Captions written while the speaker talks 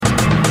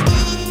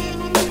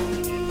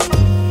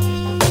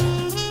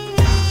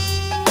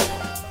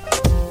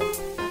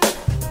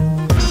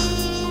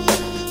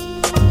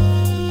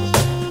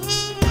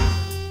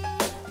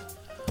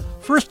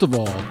Most of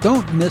all,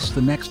 don't miss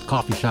the next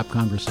Coffee Shop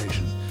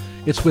Conversation.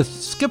 It's with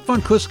Skip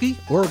VonKuske,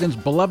 Oregon's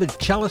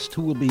beloved cellist,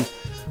 who will be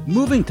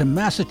moving to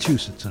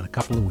Massachusetts in a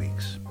couple of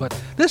weeks. But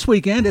this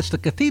weekend, it's the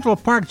Cathedral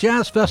Park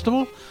Jazz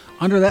Festival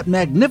under that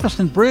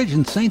magnificent bridge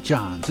in St.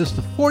 John's. It's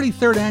the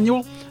 43rd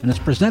annual, and it's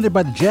presented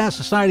by the Jazz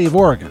Society of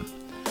Oregon.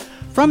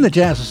 From the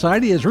Jazz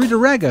Society is Rita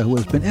Rega, who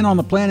has been in on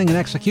the planning and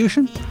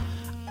execution.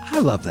 I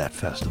love that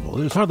festival.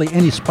 There's hardly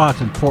any spots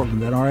in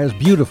Portland that are as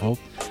beautiful,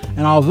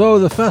 and although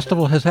the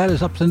festival has had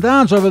its ups and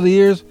downs over the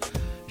years, it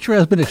sure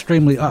has been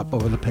extremely up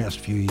over the past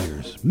few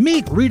years.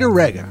 Meet Rita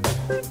Rega.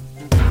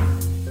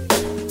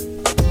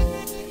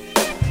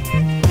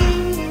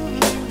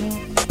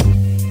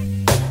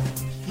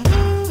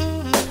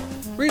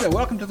 Rita,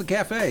 welcome to the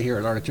cafe here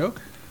at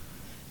Artichoke.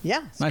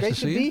 Yeah, it's nice great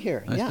to to see be you.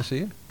 here. Nice Yeah. to see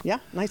you. Yeah,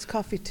 nice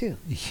coffee too.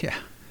 Yeah.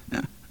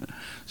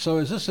 So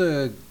is this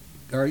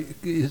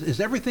is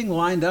everything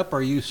lined up? Or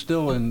are you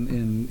still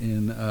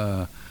in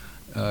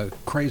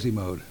crazy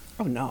mode?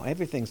 Oh no,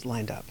 everything's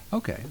lined up.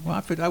 Okay. Well, I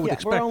would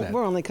expect that.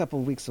 We're only a couple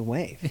of weeks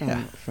away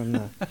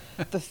from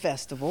the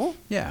festival.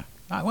 Yeah.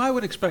 I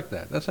would expect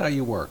that. That's how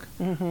you work.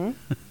 Mm-hmm.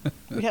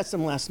 We had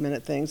some last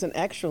minute things, and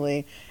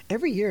actually,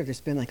 every year there's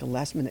been like a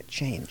last minute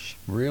change.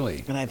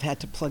 Really? And I've had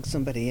to plug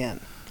somebody in.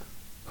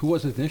 Who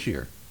was it this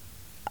year?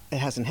 It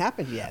hasn't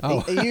happened yet.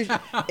 Oh.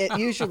 It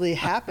usually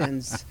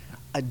happens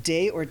a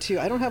day or two.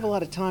 I don't have a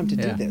lot of time to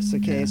do this,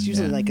 okay? It's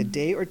usually like a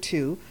day or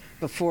two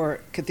before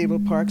Cathedral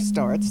Park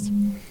starts.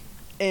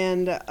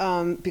 And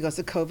because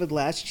of COVID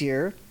last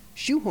year,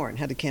 Shoehorn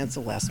had to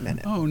cancel last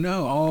minute. Oh,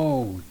 no.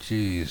 Oh,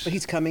 geez. But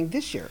he's coming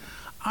this year.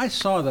 I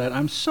saw that.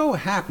 I'm so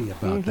happy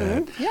about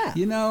that. Yeah.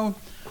 You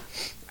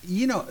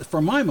know,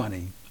 for my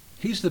money,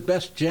 he's the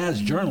best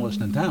jazz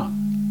journalist in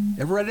town.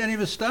 Ever read any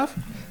of his stuff?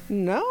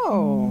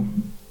 No.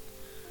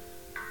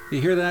 You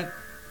hear that?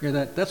 Hear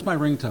that? That's my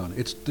ringtone.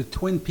 It's the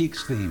Twin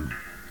Peaks theme.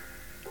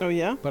 Oh,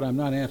 yeah? But I'm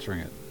not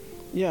answering it.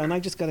 Yeah, and I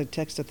just got a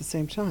text at the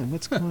same time.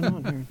 What's going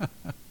on here?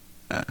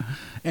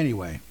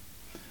 Anyway,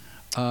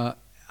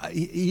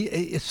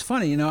 it's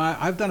funny. You know,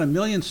 I've done a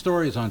million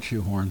stories on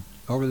Shoehorn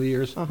over the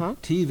years.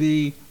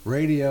 TV,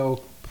 radio,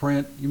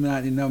 print,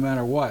 no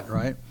matter what,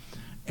 right?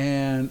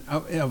 And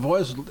I've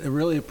always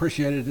really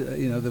appreciated,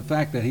 the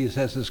fact that he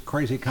has this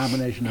crazy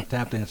combination of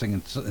tap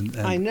dancing and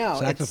I know,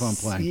 saxophone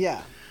playing.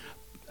 Yeah.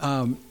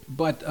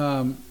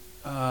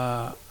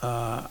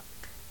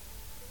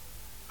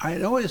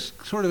 I'd always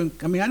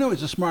I know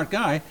he's a smart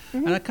guy,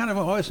 and I kind of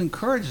always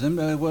encouraged him,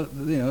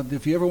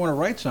 if you ever want to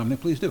write something,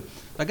 please do.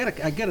 I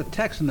get a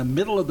text in the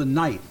middle of the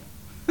night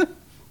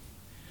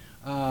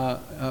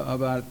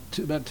about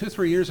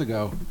 2-3 years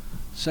ago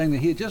saying that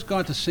he had just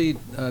gone to see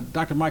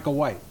Dr. Michael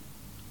White.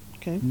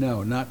 Okay.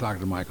 No, not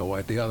Dr. Michael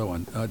White, the other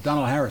one,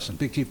 Donald Harrison,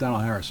 Big Chief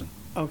Donald Harrison.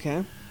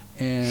 Okay.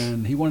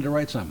 And he wanted to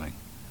write something.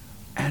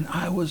 And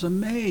I was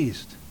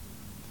amazed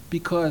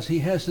because he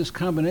has this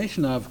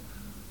combination of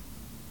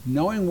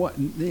knowing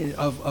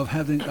of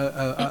having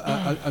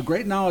a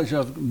great knowledge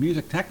of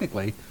music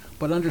technically,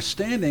 but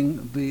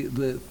understanding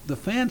the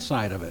fan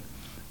side of it.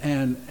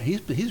 And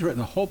he's written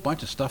a whole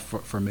bunch of stuff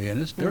for me,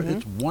 and it's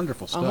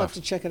wonderful stuff. I'll have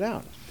to check it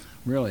out.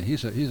 Really,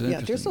 he's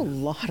interesting. There's a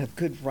lot of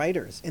good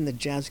writers in the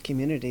jazz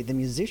community. The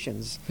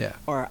musicians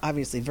are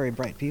obviously very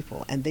bright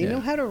people, and they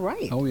know how to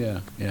write. Oh, yeah.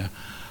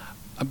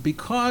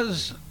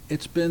 Because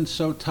it's been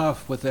so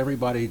tough with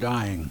everybody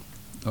dying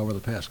over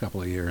the past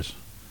couple of years,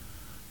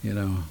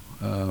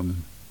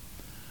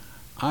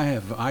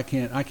 I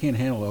can't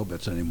handle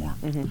obits anymore.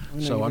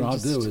 So what I'll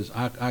do is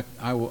I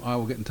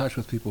will get in touch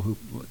with people who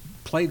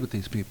played with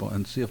these people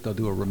and see if they'll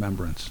do a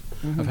remembrance.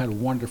 I've had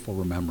wonderful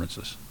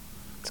remembrances.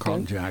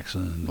 Carlton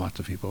Jackson and lots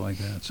of people like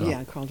that. So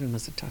yeah, Carlton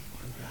was a tough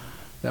one. Yeah.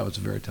 That was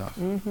very tough.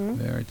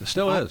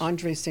 Still is.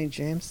 Andre St.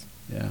 James.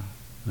 Yeah,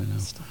 I know.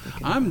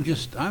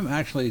 I'm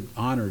actually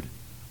honored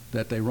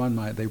that they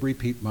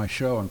repeat my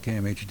show on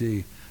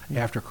KMHD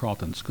after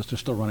Carlton's, because they're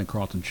still running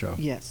Carlton's show.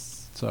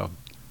 Yes. So,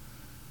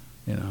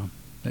 it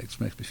makes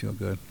me feel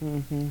good.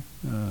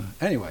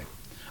 Anyway,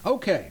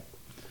 okay.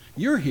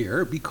 You're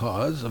here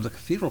because of the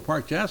Cathedral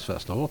Park Jazz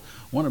Festival,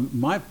 one of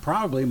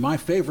probably my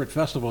favorite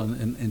festival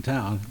in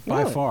town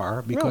by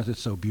far, because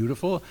it's so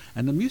beautiful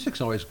and the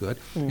music's always good.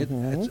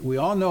 We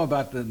all know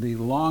about the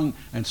long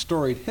and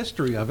storied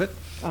history of it.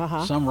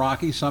 Some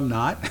rocky, some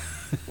not.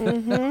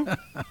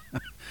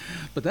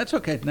 But that's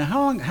okay. Now,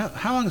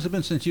 how long has it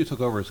been since you took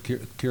over as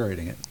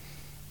curating it?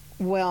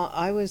 Well,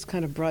 I was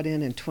kind of brought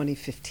in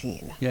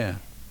 2015. Yeah.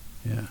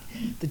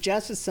 The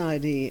Jazz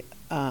Society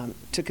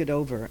took it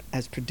over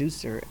as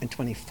producer in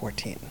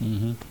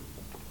 2014.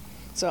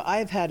 So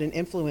I've had an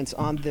influence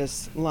on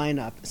this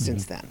lineup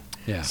since then.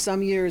 Yeah.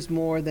 Some years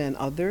more than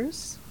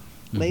others.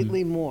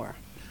 Lately more.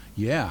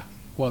 Yeah.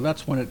 Well,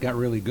 that's when it got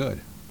really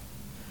good.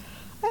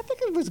 I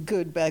think it was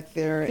good back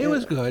there. It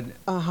was good.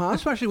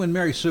 Especially when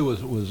Mary Sue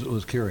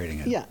was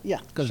curating it. Yeah.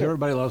 Because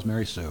everybody loves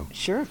Mary Sue.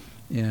 Sure.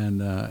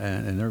 And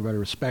everybody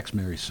respects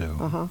Mary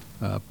Sue.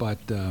 But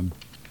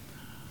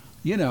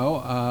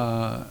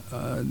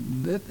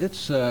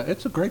it's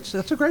a great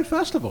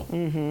festival.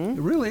 It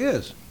really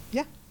is.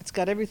 Yeah, it's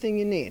got everything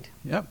you need.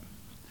 Yep.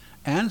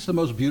 and it's the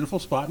most beautiful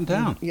spot in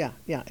town. Yeah.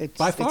 It's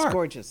by far. It's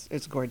gorgeous.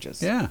 It's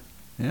gorgeous. Yeah.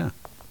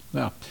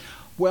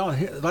 Well,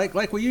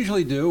 like we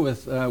usually do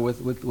with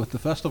the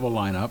festival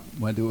lineup,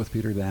 I do it with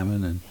Peter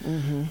Damon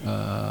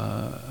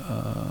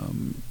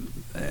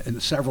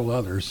and several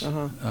others,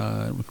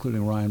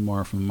 including Ryan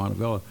Marr from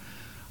Montebello.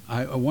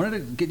 I wanted to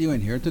get you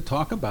in here to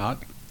talk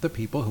about the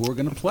people who are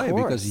going to play,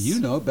 because you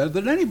know better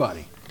than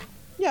anybody.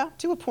 Yeah,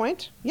 to a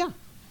point. Yeah.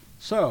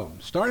 So,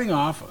 starting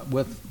off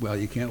with, well,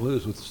 you can't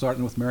lose with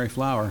starting with Mary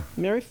Flower.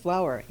 Mary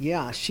Flower,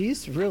 yeah,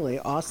 she's really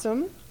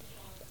awesome.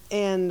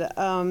 And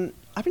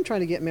I've been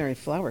trying to get Mary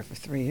Flower for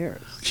 3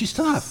 years. She's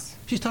tough.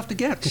 She's tough to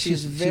get.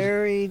 She's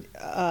very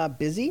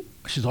busy.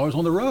 She's always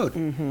on the road.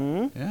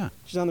 Mm-hmm. Yeah.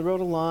 She's on the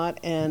road a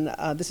lot, and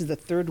this is the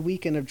third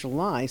weekend of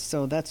July,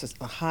 so that's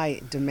a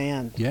high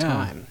demand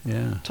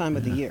time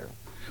of the year.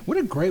 What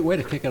a great way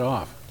to kick it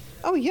off.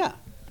 Oh, yeah.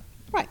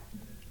 Right.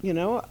 You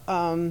know,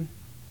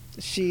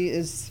 she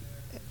is,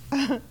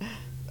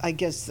 I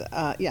guess,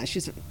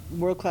 she's a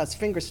world-class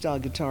fingerstyle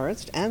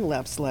guitarist and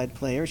lap slide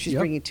player. She's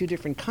bringing two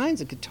different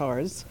kinds of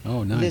guitars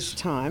this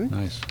time.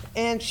 Nice.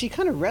 And she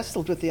kind of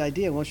wrestled with the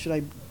idea, well, should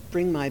I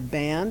bring my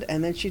band?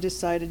 And then she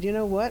decided, you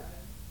know what?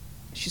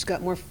 She's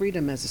got more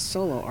freedom as a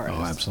solo artist.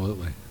 Oh,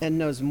 absolutely. And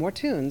knows more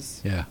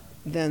tunes. Yeah.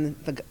 Than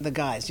the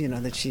guys, you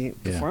know, that she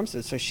performs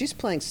with. So she's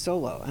playing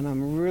solo, and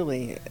I'm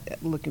really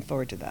looking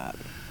forward to that.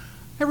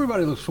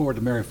 Everybody looks forward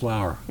to Mary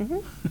Flower.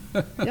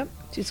 Mm-hmm. Yep,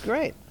 she's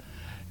great.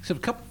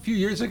 Except a few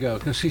years ago,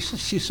 because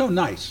she's so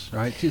nice,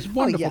 right? She's a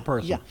wonderful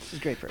person. Yeah, she's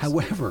a great person.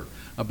 However,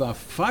 about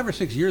 5 or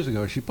 6 years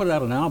ago, she put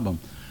out an album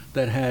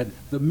that had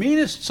the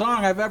meanest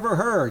song I've ever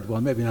heard.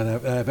 Well, maybe not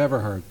that I've ever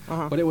heard,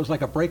 but it was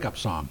like a breakup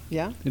song.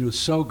 Yeah? It was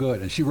so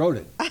good, and she wrote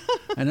it.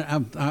 And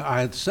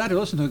I sat there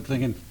listening to it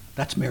thinking,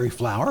 that's Mary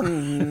Flower.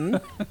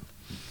 Mm-hmm.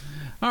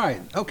 All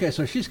right. Okay,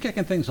 so she's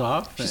kicking things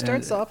off. She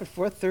starts off at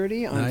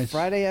 4:30 on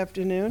Friday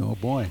afternoon. Oh,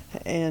 boy.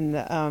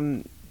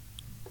 And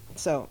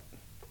so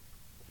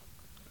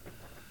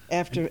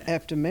after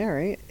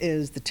Mary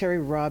is the Terry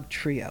Robb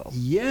Trio.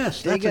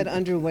 Yes. They get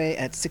underway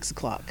at 6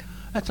 o'clock.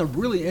 That's a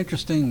really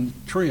interesting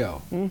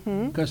trio,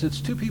 because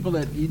it's two people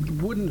that you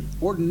wouldn't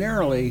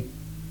ordinarily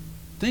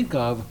think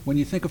of when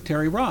you think of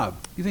Terry Robb.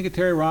 You think of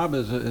Terry Robb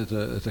as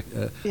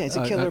he's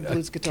a killer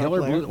blues guitar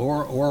player,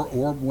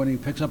 or when he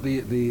picks up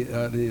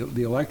the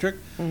electric,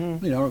 you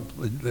know,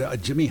 a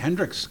Jimi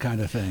Hendrix kind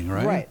of thing,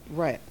 right?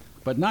 Right.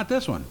 But not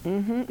this one.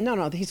 Mm-hmm.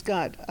 No, he's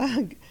got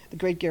the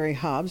great Gary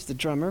Hobbs, the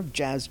drummer,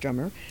 jazz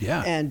drummer,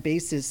 and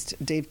bassist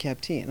Dave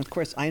Capteen. Of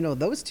course, I know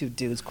those two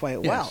dudes quite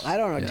well. I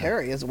don't know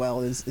Terry as well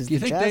as the jazz guys. Do you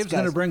think Dave's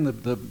going to bring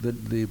the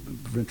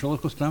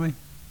ventriloquist dummy?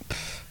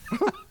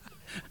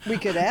 We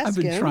could ask him. I've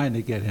been trying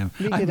to get him.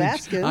 We could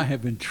ask him. I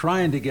have been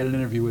trying to get an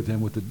interview with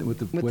him with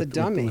the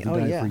dummy.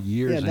 For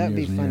years and that'd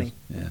years be and funny.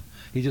 Years. Yeah,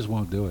 he just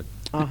won't do it.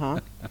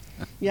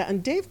 Yeah,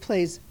 and Dave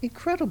plays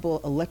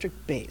incredible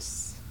electric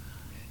bass.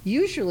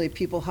 Usually,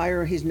 people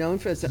hire. He's known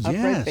for his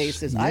upright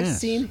basses. I've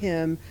seen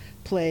him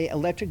play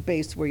electric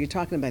bass where you're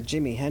talking about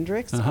Jimi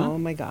Hendrix. Oh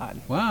my God!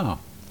 Wow.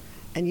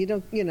 And you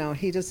don't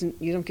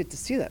get to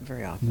see that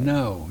very often.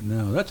 No,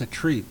 that's a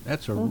treat.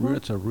 That's a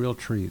real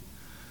treat.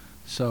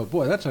 So,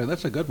 boy, that's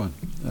a good one.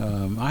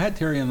 I had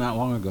Terry in that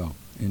long ago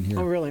in here.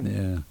 Oh, really?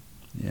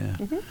 Yeah.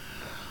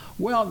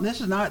 Well,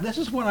 this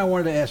is what I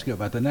wanted to ask you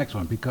about, the next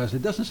one, because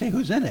it doesn't say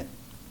who's in it.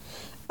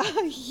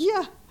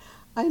 Yeah,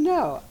 I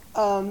know.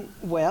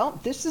 Well,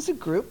 this is a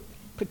group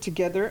put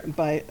together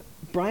by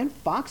Brian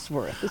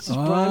Foxworth. This is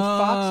Brian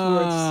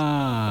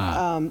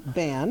Foxworth's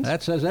band.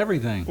 That says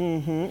everything.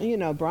 Mm-hmm. You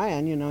know,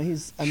 Brian,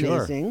 he's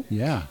amazing. Sure.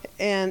 Yeah.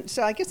 And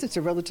so I guess it's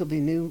a relatively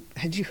new...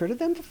 Had you heard of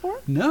them before?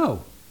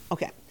 No.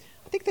 Okay.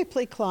 I think they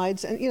play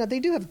Clyde's, and they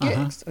do have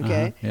gigs,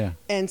 okay? Yeah.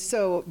 And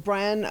so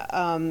Brian,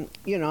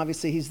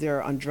 obviously he's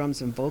there on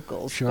drums and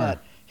vocals, but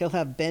he'll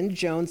have Ben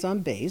Jones on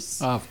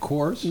bass, of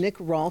course, Nick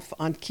Rolfe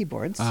on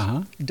keyboards,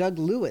 Doug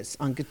Lewis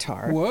on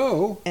guitar,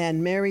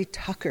 and Mary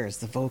Tucker's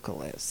the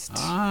vocalist.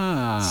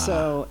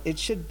 So it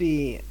should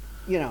be,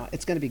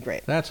 it's going to be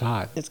great. That's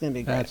hot. It's going to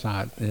be great. That's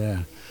hot. Yeah.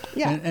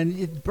 Yeah.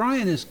 And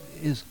Brian is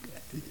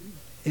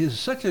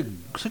such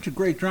a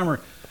great drummer.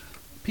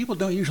 People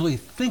don't usually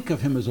think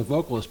of him as a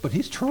vocalist, but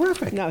he's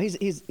terrific. No,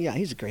 he's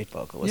a great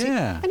vocalist.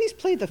 Yeah. And he's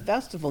played the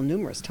festival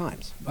numerous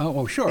times.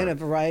 Oh, sure. In a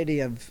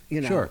variety of,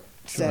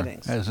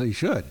 settings. As he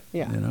should.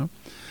 Yeah.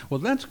 Well,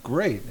 that's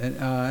great.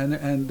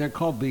 And they're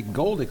called the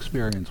Gold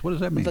Experience. What does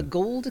that mean? The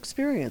Gold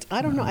Experience.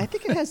 I don't know. I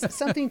think it has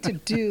something to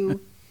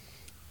do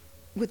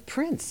with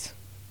Prince.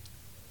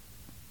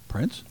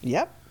 Prince?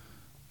 Yep.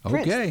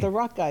 Okay. Prince, the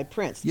rock guy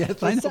Prince.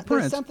 Yes, I know Prince.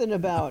 There's something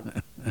about...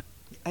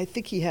 I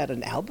think he had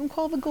an album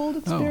called The Gold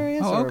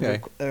Experience, or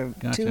a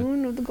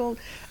tune of The Gold.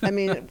 I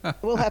mean,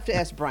 we'll have to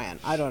ask Brian.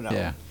 I don't know.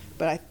 Yeah.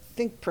 But I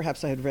think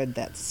perhaps I had read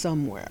that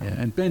somewhere. Yeah,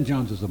 and Ben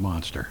Jones is a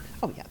monster.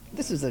 Oh, yeah.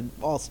 This is an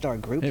all-star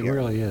group here. It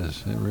really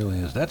is. It really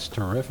is. That's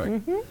terrific.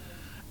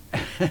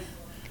 Mm-hmm.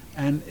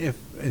 And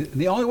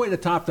the only way to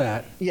top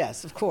that...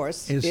 Yes, of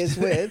course, is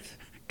with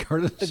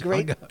Curtis the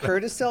great Salgado.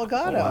 Curtis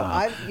Salgado.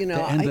 Wow.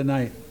 To end the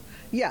night.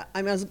 Yeah,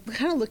 I mean, I was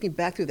kind of looking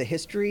back through the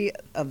history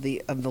of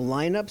the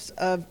lineups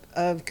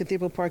of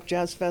Cathedral Park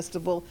Jazz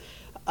Festival.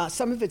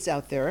 Some of it's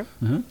out there,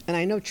 and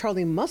I know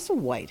Charlie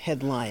Musselwhite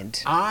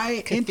headlined.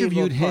 I Cathedral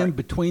interviewed him Park.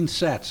 between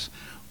sets.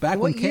 Back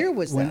What when year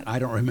was that? I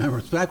don't remember.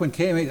 It's back when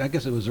KMH, I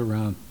guess it was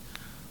around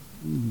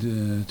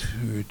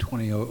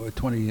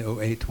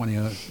 2008,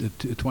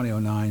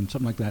 2009,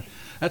 something like that.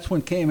 That's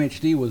when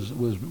KMHD was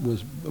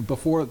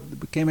before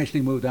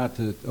KMHD moved out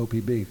to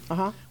OPB,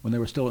 when they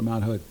were still at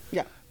Mount Hood.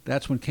 Yeah.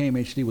 That's when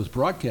KMHD was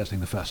broadcasting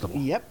the festival.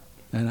 Yep.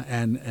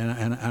 And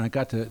I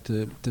got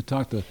to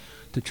talk to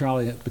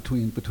Charlie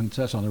between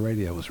sets on the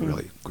radio. It was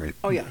really great.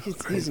 Oh yeah,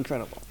 he's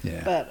incredible.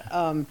 Yeah.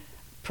 But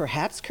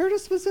perhaps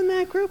Curtis was in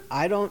that group.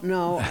 I don't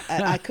know.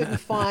 I couldn't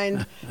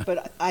find,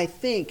 but I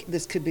think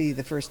this could be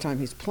the first time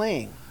he's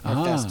playing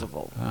our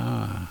festival.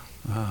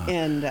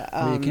 And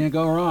well, you can't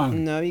go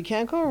wrong. No, you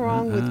can't go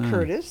wrong with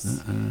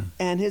Curtis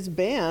and his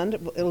band.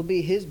 It'll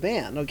be his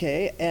band,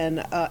 okay?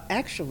 And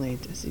actually,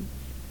 does he?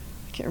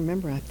 I can't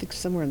remember. I think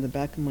somewhere in the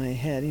back of my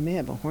head, he may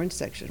have a horn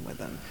section with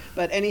him.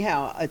 But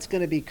anyhow, it's going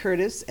to be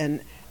Curtis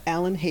and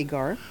Alan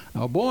Hagar.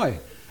 Oh boy!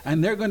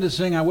 And they're going to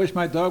sing "I Wish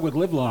My Dog Would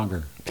Live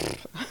Longer."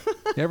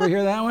 You ever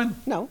hear that one?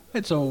 No.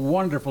 It's a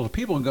wonderful.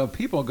 People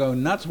go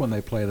nuts when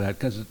they play that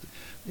because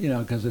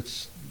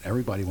it's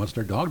everybody wants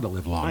their dog to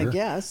live longer. I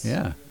guess.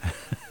 Yeah.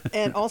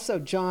 And also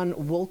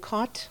John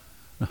Wolcott.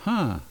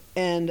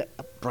 And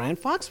Brian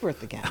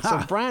Foxworth again.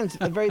 So Brian's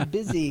a very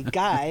busy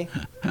guy.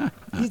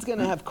 He's going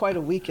to have quite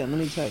a weekend, let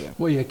me tell you.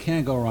 Well, you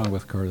can't go wrong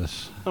with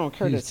Curtis. Oh,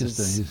 Curtis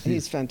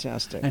he's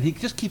fantastic. And he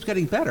just keeps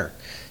getting better.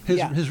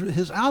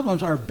 His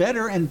albums are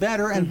better and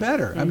better and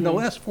better. I mean, the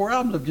last 4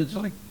 albums have they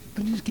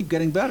just keep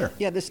getting better.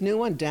 Yeah, this new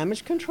one,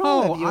 Damage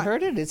Control. Have you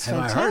heard it? It's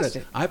fantastic. I heard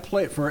it. I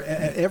play it for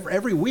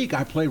every week.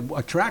 I played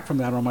a track from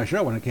that on my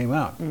show when it came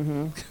out.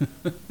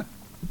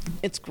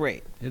 It's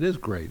great. It is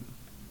great.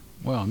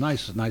 Well,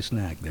 nice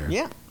snack there.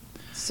 Yeah.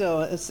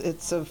 So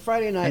it's a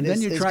Friday night. And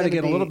then you try to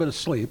get a little bit of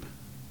sleep.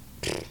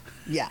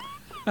 Yeah.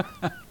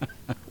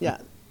 Yeah.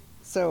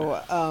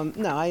 So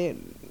no,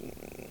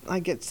 I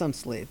get some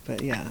sleep,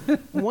 but yeah.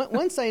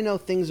 Once I know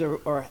things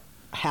are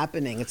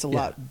happening, it's a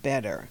lot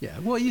better. Yeah.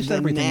 Well, you set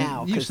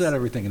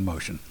everything in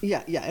motion.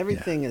 Yeah.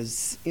 Everything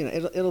is,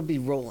 it'll be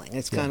rolling.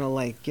 It's kind of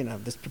like,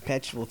 this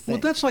perpetual thing.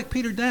 Well, that's like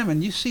Peter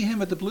Damon. You see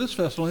him at the Blues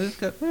Festival, and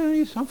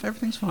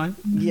everything's fine.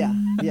 Yeah.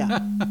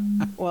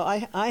 Well,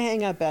 I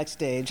hang out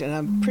backstage, and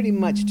I'm pretty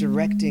much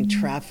directing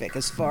traffic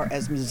as far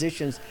as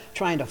musicians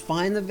trying to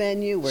find the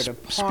venue, where to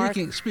park.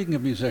 Speaking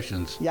of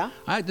musicians,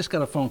 I just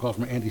got a phone call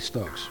from Andy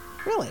Stokes.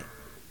 Really?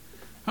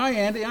 Hi,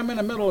 Andy. I'm in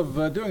the middle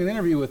of doing an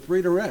interview with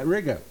Rita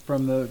Rega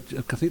from the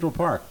Cathedral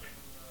Park.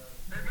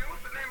 Hey, man,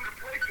 what's the name of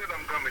the place that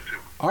I'm coming to?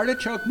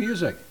 Artichoke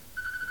Music.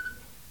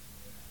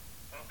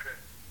 Okay.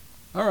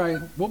 All right.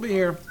 We'll be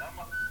here.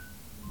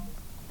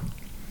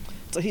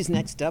 So he's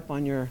next up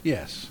on your...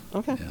 Yes.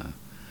 Okay. Yeah.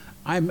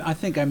 I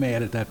think I may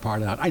edit that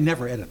part out. I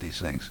never edit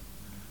these things.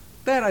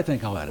 That I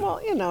think I'll edit. Well,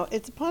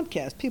 it's a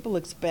podcast. People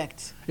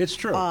expect it's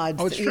true.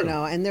 odds, it's true.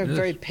 And they're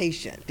very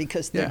patient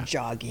because they're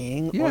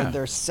jogging or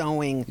they're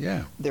sewing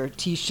their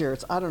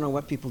T-shirts. I don't know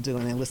what people do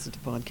when they listen to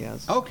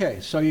podcasts. Okay,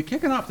 so you're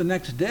kicking off the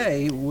next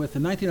day with the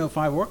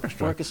 1905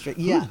 Orchestra.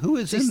 Yeah. Who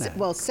is in that?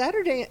 Well,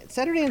 Saturday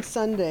and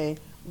Sunday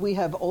we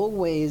have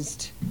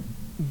always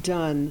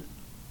done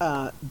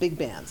big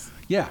bands.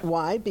 Yeah.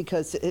 Why?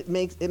 Because it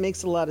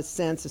makes a lot of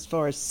sense as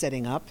far as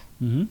setting up.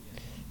 Mm-hmm.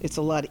 It's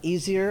a lot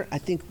easier. I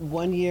think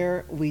one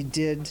year we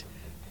did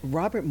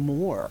Robert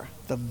Moore,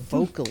 the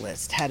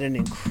vocalist, had an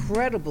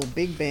incredible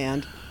big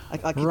band. I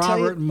could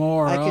Robert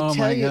Moore, oh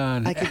my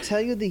God. I could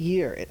tell you the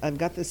year. I've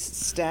got this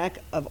stack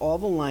of all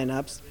the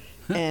lineups,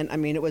 and I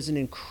mean, it was an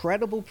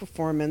incredible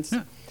performance.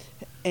 Yeah.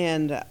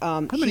 And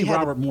how many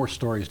Robert Moore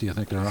stories do you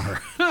think there are?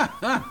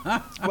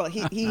 Well,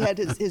 he had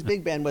his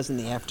big band was in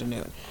the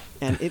afternoon,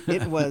 and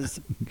it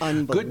was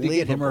unbelievable. Good to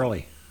get him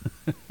early.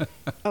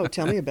 Oh,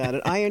 tell me about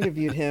it. I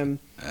interviewed him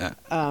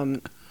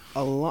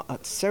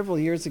several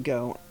years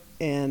ago,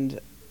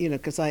 and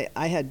because I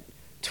had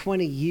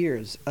 20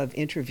 years of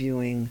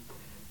interviewing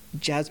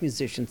jazz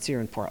musicians here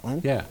in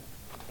Portland. Yeah.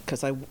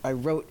 Because I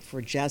wrote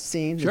for Jazz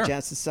Scene, the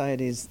Jazz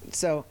Societies.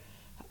 So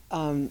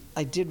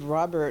I did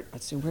Robert.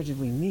 Let's see, where did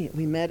we meet?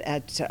 We met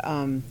at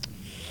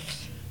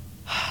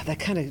that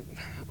kind of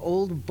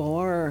old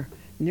bar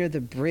near the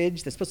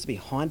bridge that's supposed to be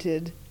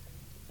haunted.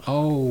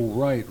 Oh,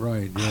 right.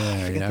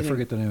 Yeah, I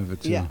forget the name of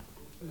it, too. Yeah.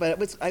 But it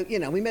was,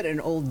 we met at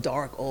an old,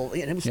 and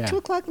it was 2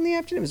 o'clock in the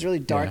afternoon. It was really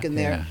dark in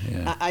there.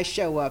 Yeah. I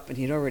show up, and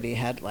he'd already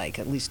had,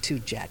 at least 2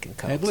 Jack and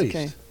Cokes. At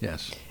least,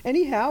 yes.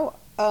 Anyhow,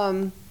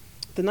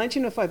 the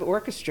 1905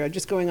 Orchestra,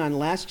 just going on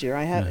last year,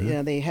 I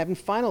had, they haven't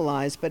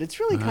finalized, but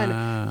it's really kind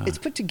of, it's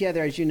put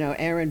together, as you know,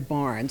 Aaron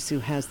Barnes, who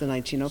has the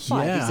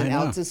 1905. Yeah, he's an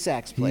alto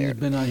sax player.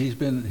 He's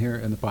been here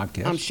in the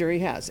podcast. I'm sure he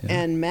has. Yeah.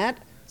 And Matt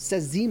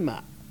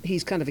Sazima,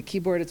 he's kind of a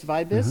keyboardist,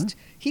 vibist.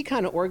 He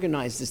kind of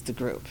organizes the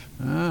group.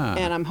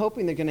 And I'm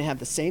hoping they're going to have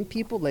the same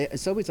people.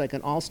 It's always like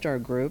an all-star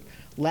group.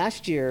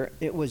 Last year,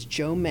 it was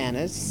Joe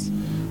Manis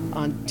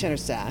on tenor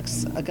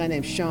sax, a guy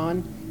named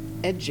Sean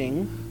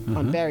Edging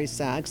on Barry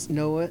sax,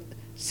 Noah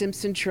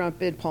Simpson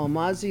trumpet, Paul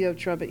Mazzio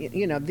trumpet.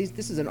 You know,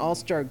 this is an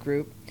all-star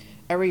group.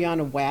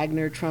 Ariana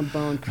Wagner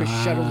trombone, Chris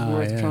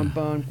Shuttleworth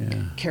trombone.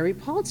 Yeah. Carrie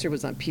Pulitzer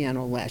was on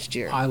piano last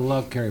year. I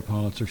love Carrie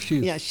Pulitzer.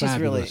 She's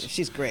fabulous.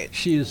 She's great.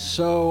 She is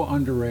so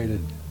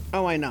underrated.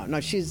 Oh, I know. No,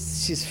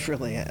 she's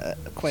really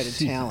quite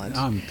a talent.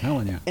 I'm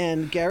telling you.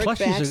 And Garrett Plus,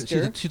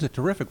 Baxter. she's a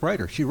terrific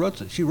writer. She wrote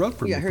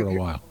for me for a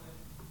while.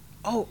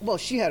 Oh, well,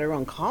 she had her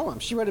own column.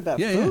 She wrote about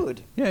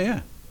food.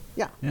 Yeah.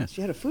 She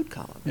had a food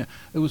column. Yeah,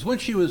 it was when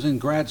she was in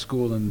grad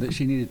school and that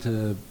she needed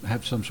to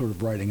have some sort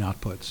of writing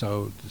output.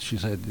 So she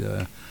said,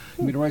 "You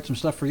want me to write some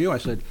stuff for you?" I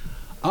said,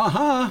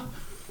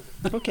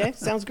 Okay,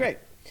 sounds great.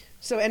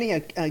 So anyhow,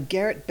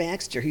 Garrett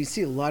Baxter, who you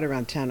see a lot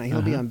around town,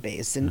 he'll be on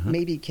bass, and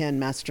maybe Ken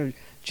Mastro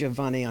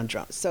Giovanni on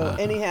drums. So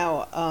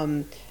anyhow,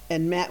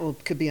 and Matt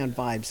could be on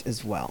vibes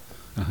as well.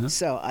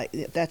 So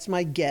that's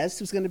my guess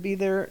who's going to be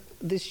there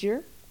this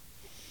year.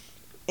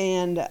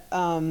 And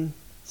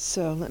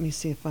so let me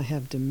see if I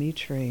have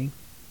Dimitri.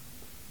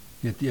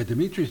 Yeah,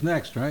 Dimitri's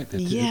next, right?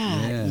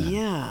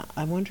 Yeah.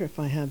 I wonder if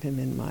I have him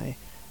in my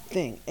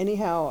thing.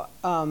 Anyhow,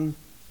 and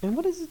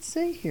what does it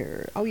say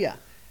here? Oh, yeah.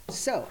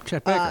 So,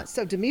 Chet Baker.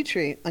 So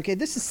Dimitri, okay,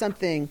 this is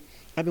something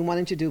I've been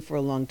wanting to do for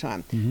a long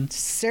time.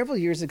 Several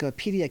years ago,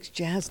 PDX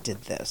Jazz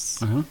did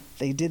this.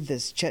 They did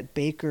this Chet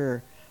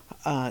Baker,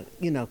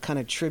 kind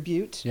of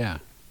tribute. Yeah.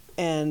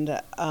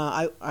 And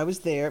I was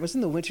there. It was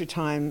in the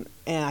wintertime,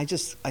 and I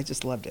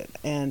just loved it.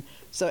 And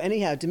so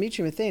anyhow,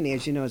 Dimitri Matheny,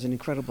 as you know, is an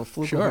incredible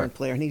flugelhorn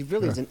player, and he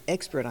really is an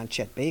expert on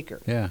Chet Baker.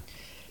 Yeah.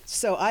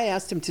 So I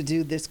asked him to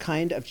do this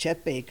kind of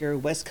Chet Baker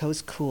West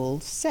Coast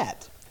cool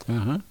set.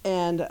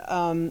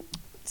 And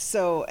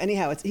so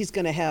anyhow, he's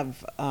going to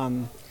have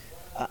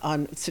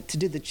to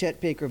do the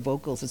Chet Baker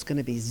vocals. It's going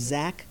to be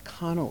Zach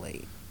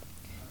Connolly.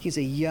 He's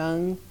a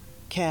young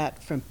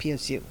cat from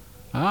PSU.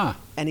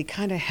 And he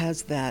kind of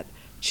has that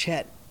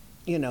Chet,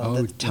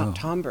 the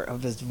timbre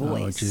of his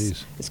voice. Oh,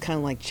 geez. It's kind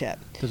of like Chet.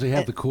 Does he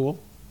have the cool?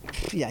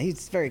 Yeah,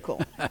 he's very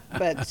cool.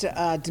 But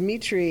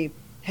Dimitri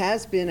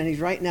has been, and he's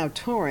right now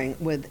touring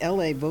with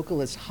L.A.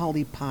 vocalist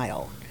Holly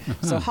Pyle.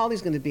 So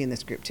Holly's going to be in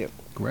this group too.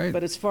 Great.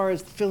 But as far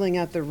as filling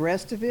out the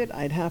rest of it,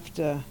 I'd have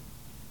to.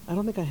 I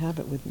don't think I have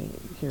it with me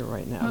here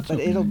right now. That's but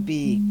okay. it'll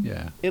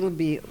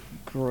be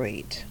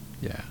great.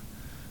 Yeah.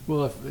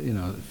 Well,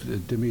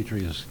 if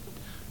Dimitri is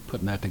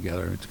putting that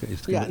together,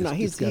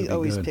 he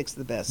always picks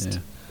the best. Yeah.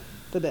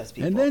 The best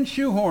people. And then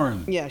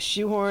Shoehorn. Yeah,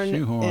 Shoehorn.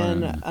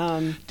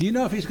 And do you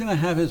know if he's going to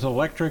have his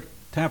electric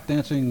tap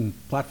dancing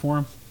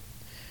platform?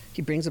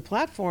 He brings a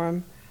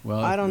platform. Well,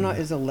 I don't know.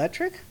 Is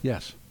electric?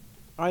 Yes.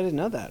 I didn't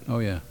know that. Oh,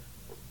 yeah.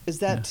 Is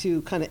that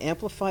to kind of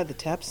amplify the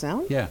tap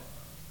sound? Yeah.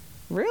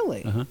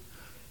 Really?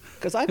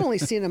 Because I've only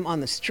seen him on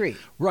the street.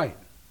 Right.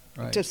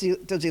 Does he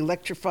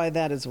electrify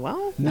that as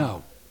well?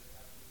 No,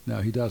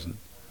 he doesn't.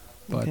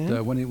 But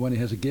when he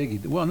has a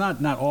gig,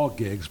 not all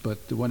gigs, but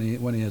when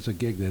he has a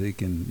gig that he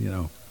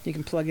can, You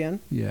can plug in?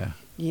 Yeah.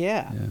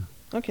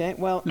 Okay.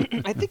 Well,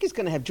 I think he's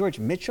going to have George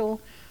Mitchell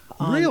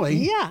on. Really?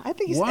 Yeah. I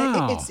think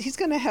he's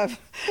going to have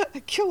a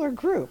killer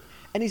group.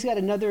 And he's got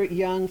another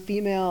young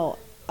female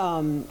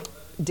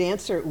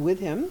dancer with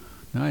him.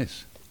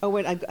 Nice. Oh,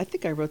 wait, I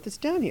think I wrote this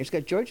down here. He's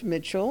got George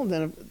Mitchell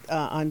then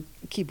on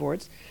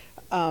keyboards,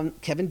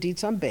 Kevin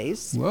Dietz on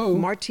bass,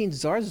 Martin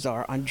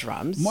Zarzar on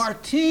drums.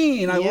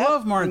 Martin! I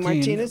love Martin.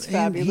 Martin is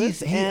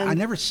fabulous. And I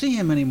never see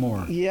him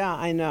anymore. Yeah,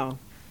 I know.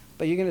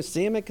 But you're going to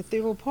see him at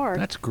Cathedral Park.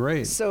 That's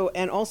great. So,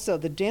 and also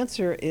the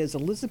dancer is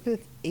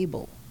Elizabeth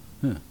Abel.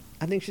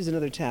 I think she's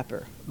another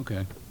tapper.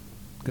 Okay.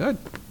 Good.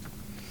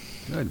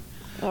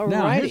 All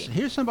now, righty.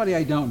 here's somebody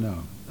I don't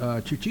know.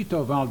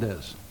 Chuchito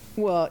Valdez.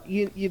 Well,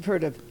 you've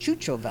heard of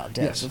Chucho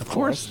Valdez, yes, of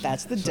course.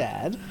 That's the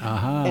dad.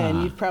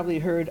 And you've probably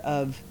heard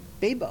of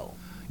Bebo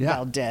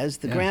Valdez,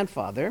 the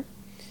grandfather.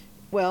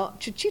 Well,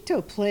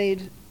 Chuchito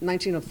played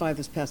 1905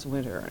 this past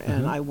winter,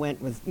 and I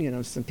went with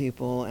some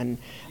people, and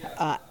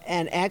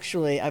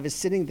actually I was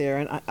sitting there,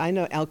 and I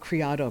know Al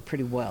Criado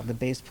pretty well, the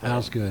bass player.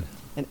 Al's good.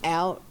 And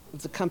Al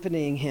was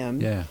accompanying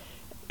him. Yeah.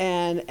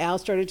 And Al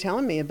started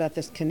telling me about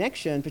this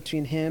connection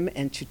between him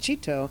and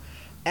Chuchito.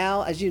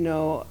 Al, as you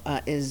know,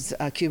 is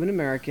Cuban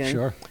American.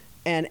 Sure.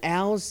 And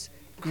Al's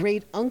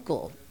great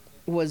uncle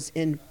was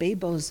in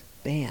Bebo's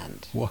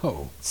band.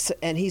 Whoa. So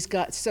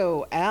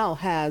Al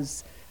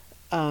has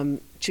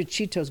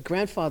Chuchito's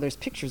grandfather's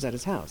pictures at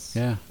his house.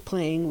 Yeah.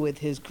 Playing with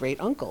his great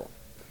uncle.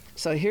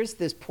 So here's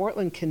this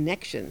Portland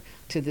connection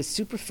to this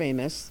super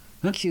famous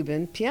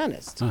Cuban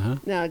pianist.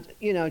 Now,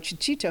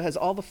 Chuchito has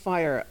all the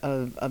fire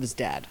of his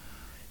dad,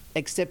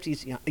 except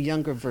he's a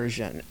younger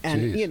version.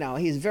 And,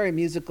 he's very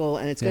musical,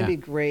 and it's going to be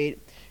great.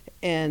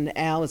 And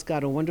Al has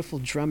got a wonderful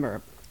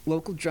drummer,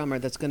 local drummer,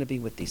 that's going to be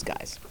with these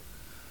guys.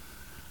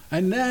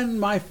 And then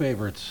my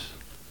favorites,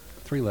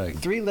 Three-Leg.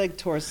 Three-Leg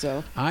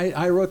Torso.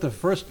 I wrote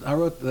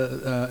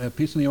a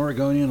piece in the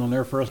Oregonian on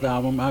their first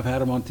album. I've had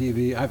them on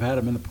TV. I've had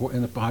them in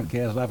the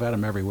podcast. I've had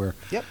them everywhere.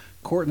 Yep.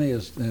 Courtney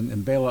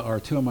and Bela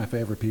are two of my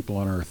favorite people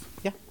on earth.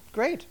 Yeah,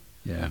 great.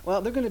 Yeah.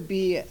 Well, they're going to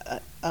be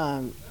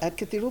at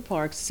Cathedral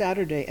Park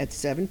Saturday at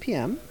 7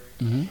 p.m.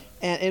 Mm-hmm.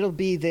 And it'll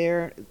be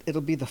there.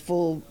 It'll be the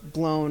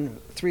full-blown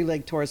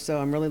 3-leg torso.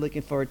 I'm really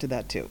looking forward to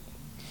that too,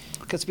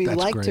 because we That's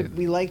like great.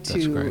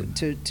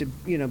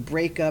 to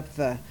break up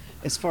the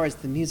as far as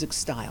the music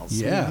styles.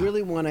 Yeah. We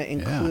really want to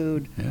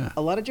include Yeah.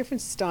 a lot of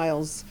different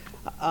styles.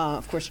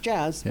 Of course,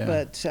 jazz, Yeah.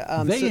 but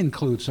they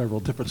include several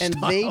different and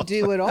styles. they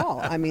do it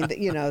all. I mean,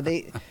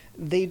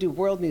 they do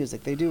world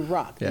music, they do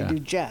rock, Yeah. they do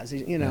jazz,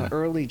 Yeah.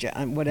 early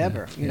jazz,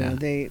 whatever. Yeah.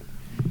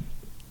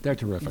 They're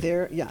terrific.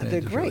 They're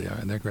They great. Really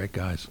are. They're great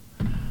guys.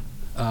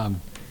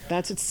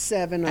 That's at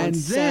 7 on And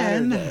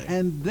Saturday.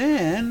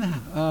 then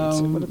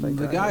see, what have I the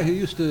got guy here? who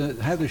used to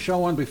have the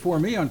show on before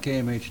me on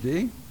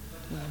KMHD,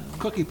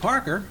 Cookie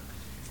Parker,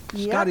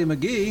 Yep. Scotty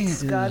McGee,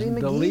 Scotty is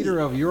the McGee. leader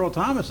of Ural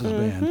Thomas's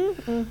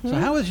band. So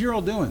how is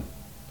Ural doing?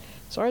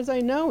 As far as I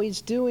know, he's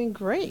doing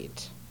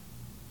great.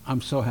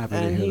 I'm so happy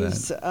And to hear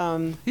he's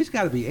that. He's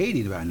got to be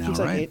 80 by now,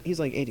 right? he's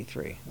like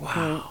 83.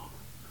 Wow.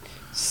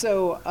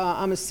 So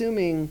I'm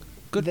assuming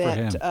Good for that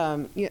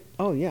him.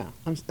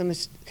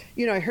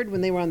 I heard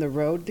when they were on the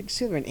road, they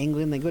see they're in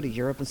England, they go to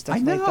Europe and stuff I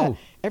like that. know.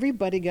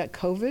 Everybody got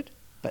COVID,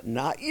 but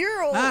not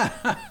Ural.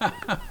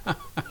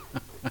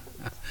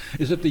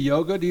 Is it the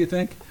yoga, do you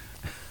think?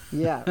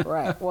 Yeah,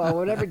 right. Well,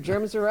 whatever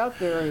germs are out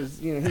there is,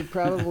 he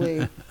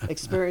probably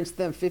experienced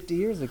them 50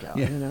 years ago.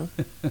 Yeah.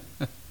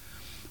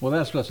 Well,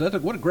 that's what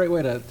a great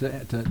way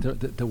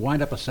to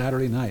wind up a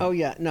Saturday night. Oh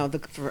yeah, no,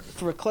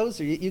 for a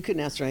closer, you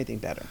couldn't ask for anything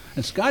better.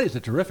 And Scotty's a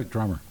terrific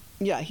drummer.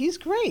 Yeah, he's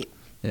great.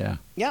 Yeah.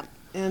 Yep.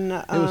 And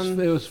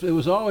It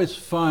was always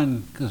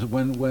fun because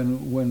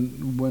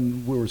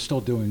when we were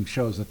still doing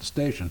shows at the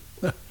station.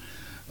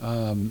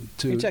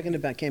 you're talking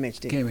about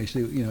KMHD.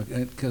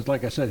 KMHD, because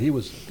like I said, he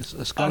was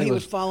Scotty. He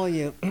would follow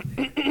you.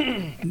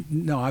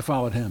 No, I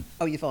followed him.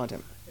 Oh, you followed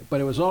him.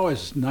 But it was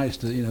always nice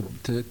to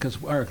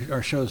because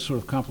our shows sort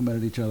of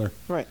complemented each other.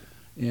 Right.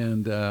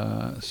 And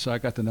so I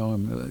got to know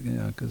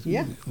him. Because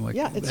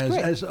it's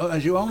great.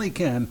 As you only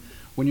can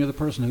when you're the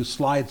person who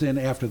slides in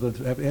after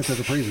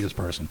the previous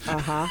person.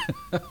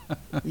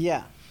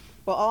 Yeah.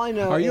 Well, all I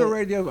know. Are you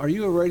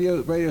a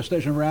radio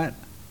station rat?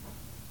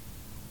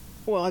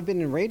 Well, I've been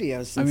in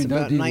radio since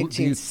about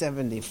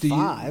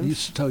 1975.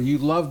 So you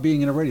love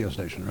being in a radio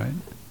station, right?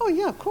 Oh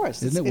yeah, of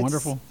course. Isn't it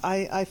wonderful?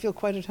 I feel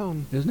quite at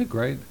home. Isn't it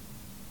great?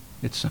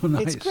 It's so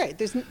nice. It's great.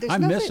 I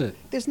miss it.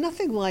 There's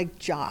nothing like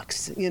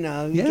jocks. You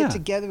Yeah. get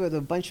together with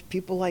a bunch of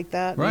people like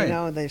that. Right.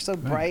 They're so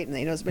bright and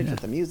they know so much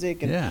about the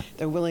music and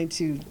they're willing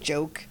to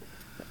joke.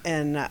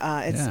 And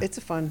it's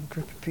a fun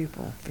group of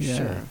people for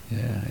sure.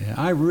 Yeah.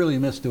 I really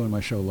miss doing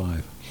my show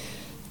live.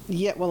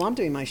 Yeah. Well, I'm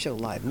doing my show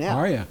live now.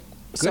 Are you?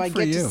 So I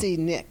get to see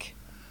Nick.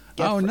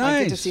 Oh, nice.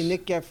 I get to see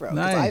Nick Geffro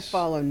because I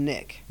follow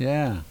Nick.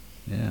 Yeah.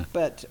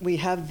 But we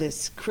have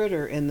this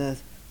critter in the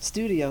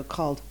studio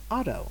called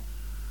Otto.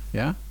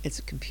 Yeah. It's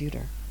a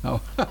computer.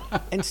 Oh.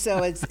 And so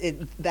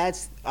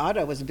that's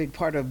Otto was a big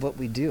part of what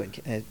we do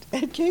at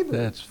Cable.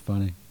 That's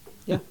funny.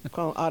 Yeah,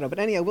 call Otto. But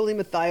anyhow, Willie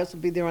Mathias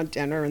will be there on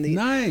tenor, and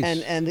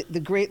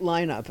the great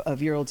lineup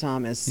of Ural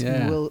Thomas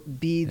will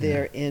be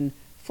there in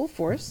full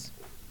force.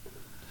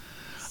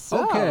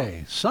 So,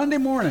 Okay, Sunday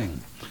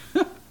morning.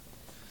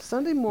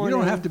 Sunday morning. You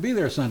don't have to be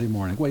there Sunday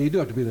morning. Well, you do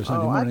have to be there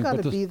Sunday morning. I've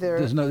got to be there.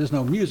 There's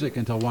no music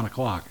until 1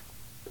 o'clock.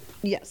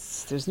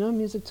 Yes, there's no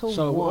music till 1.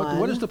 So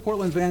what is the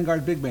Portland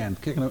Vanguard Big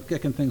Band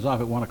kicking things off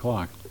at 1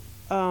 o'clock?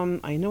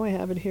 I know I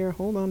have it here.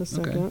 Hold on a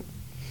second. Okay.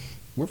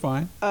 We're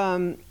fine.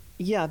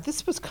 Yeah,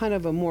 this was kind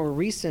of a more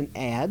recent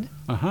ad.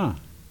 Uh-huh.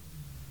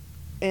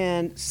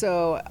 And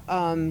so,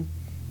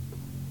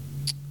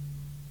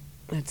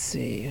 let's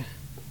see.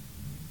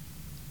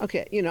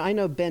 Okay, I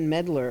know Ben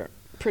Medler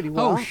pretty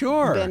well. Oh,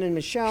 sure. Ben and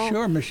Michelle.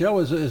 Sure, Michelle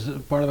is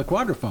part of the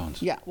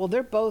Quadrophones. Yeah, well,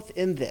 they're both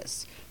in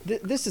this.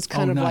 This is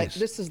kind of nice.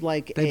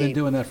 like They've been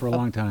doing that for a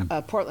long time.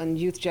 Portland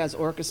Youth Jazz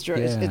Orchestra.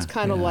 Yeah, It's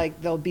kind of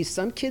like there'll be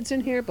some kids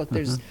in here, but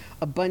there's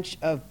a bunch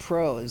of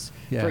pros.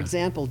 Yeah. For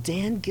example,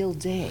 Dan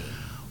Gilday.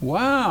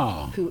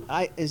 Wow. Who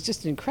is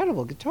just an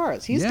incredible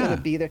guitarist. He's going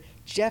to be there.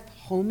 Jeff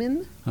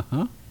Homan.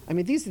 Uh-huh. I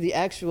mean, these are the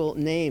actual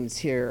names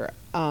here.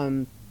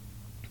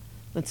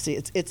 Let's see.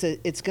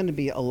 It's going to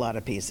be a lot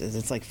of pieces.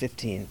 It's like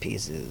 15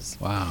 pieces.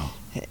 Wow.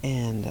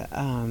 And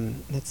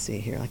let's see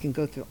here. I can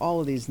go through all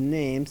of these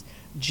names.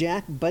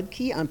 Jack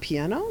Budke on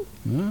piano.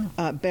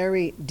 Yeah.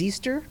 Barry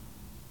Deester.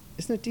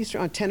 Isn't it Deester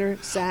on tenor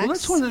sax? Well,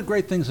 that's one of the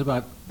great things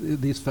about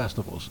these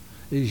festivals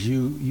is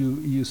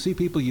you see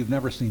people you've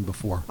never seen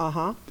before.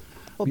 Uh-huh.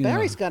 Well,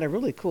 Barry's got a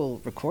really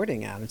cool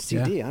recording out. It's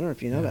CD. Yeah. I don't know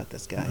if you know about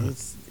this guy.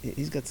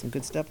 He's got some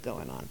good stuff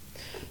going on.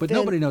 But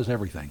nobody knows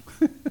everything.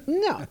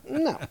 No.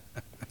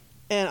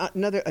 And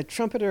a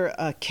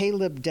trumpeter,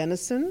 Caleb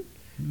Dennison,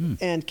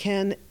 and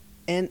Ken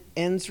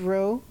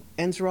Ensroth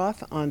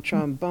on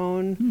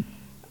trombone.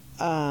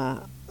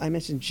 I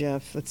mentioned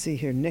Jeff. Let's see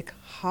here. Nick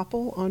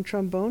Hopple on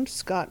trombone.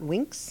 Scott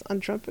Winks on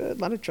trumpet. A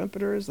lot of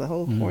trumpeters. The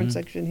whole horn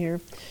section here.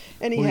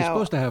 Anyhow, Well, you're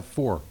supposed to have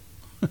 4.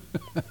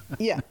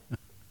 Yeah.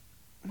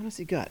 What has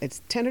he got?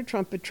 It's tenor,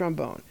 trumpet,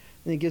 trombone.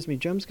 And he gives me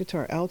drums,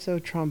 guitar, alto,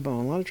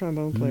 trombone. A lot of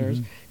trombone players.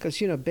 Because,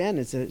 Ben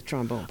is a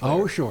trombone player.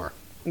 Oh, sure.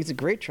 He's a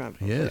great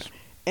trombone player. Yes.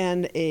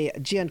 and a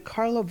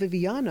Giancarlo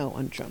Viviano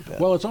on trumpet.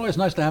 Well, it's always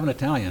nice to have an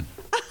Italian.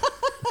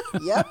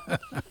 Yep.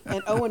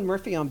 And Owen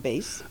Murphy on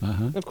bass.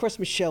 Uh-huh. Of course,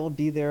 Michelle will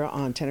be there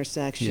on tenor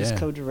sax. She's Yeah.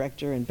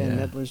 co-director, and Ben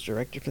Yeah. Medler's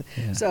director.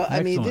 Yeah. So,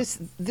 I mean,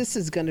 Excellent. this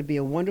is going to be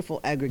a wonderful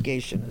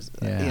aggregation,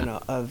 Yeah.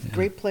 of Yeah.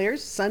 great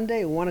players.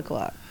 Sunday, 1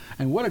 o'clock.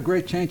 And what a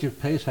great change of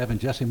pace having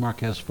Jessie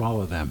Marquez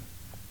follow them.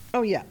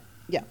 Oh, yeah,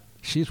 yeah.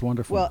 She's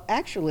wonderful. Well,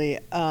 actually,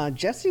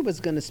 Jessie was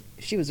going to.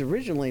 She was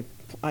originally.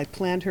 I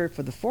planned her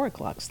for the 4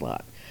 o'clock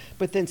slot,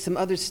 but then some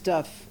other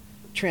stuff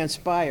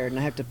transpired, and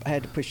I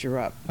had to push her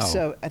up. Oh.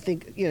 So I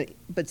think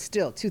but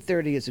still,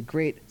 2:30 is a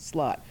great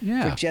slot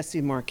Yeah. for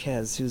Jessie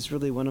Marquez, who's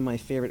really one of my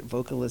favorite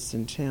vocalists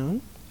in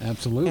town,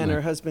 Absolutely. and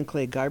her husband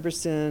Clay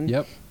Giberson.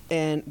 Yep.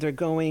 And they're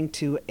going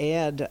to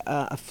add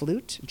a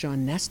flute,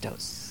 John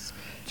Nastos.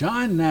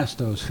 John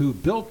Nastos, who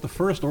built the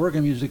first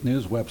Oregon Music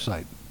News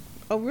website.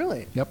 Oh,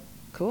 really? Yep.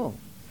 Cool.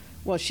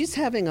 Well, she's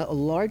having a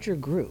larger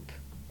group.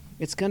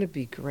 It's going to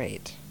be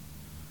great.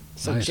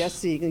 So Nice.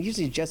 Jessie,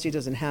 usually Jessie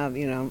doesn't have, so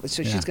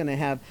Yeah. she's going to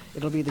have,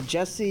 it'll be the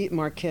Jessie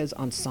Marquez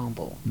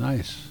Ensemble.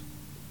 Nice.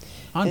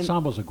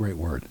 Ensemble's a great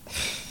word.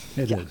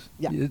 It Yeah, is.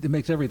 yeah. It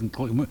makes everything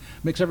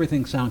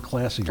sound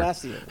classier.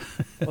 Classier.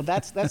 Well,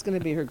 that's going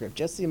to be her group,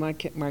 Jessie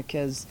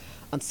Marquez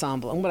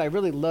Ensemble. And what I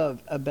really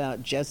love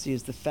about Jessie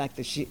is the fact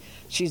that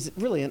she's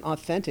really an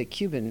authentic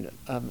Cuban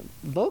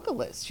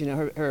vocalist.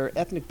 Her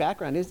ethnic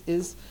background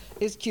is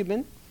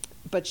Cuban,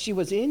 but she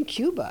was in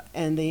Cuba,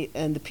 and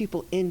the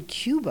people in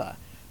Cuba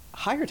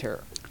hired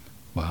her,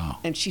 Wow.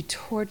 and she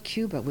toured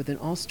Cuba with an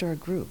all-star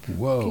group.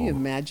 Whoa. Can you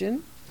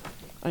imagine?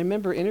 I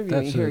remember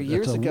interviewing her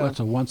years ago. That's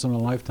a once in a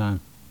lifetime.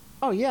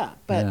 Oh yeah,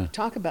 but Yeah.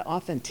 talk about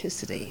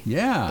authenticity.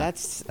 Yeah.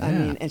 I Yeah.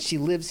 mean, and she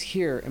lives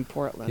here in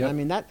Portland. Yep. I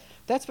mean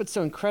that's what's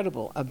so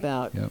incredible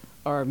about Yep.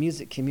 our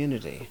music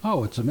community.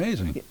 Oh, it's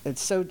amazing.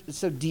 It's so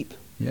deep.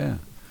 Yeah. Now,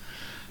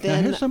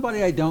 Then- here's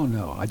somebody I don't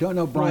know. I don't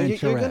know Brian You're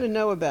Charette. going to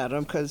know about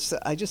him because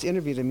I just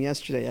interviewed him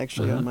yesterday,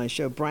 actually, Uh-huh. on my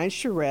show. Brian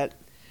Charette.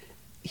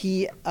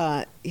 He's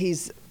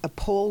a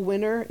poll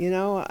winner.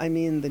 I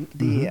mean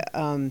the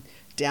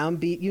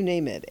downbeat, you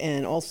name it,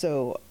 and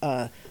also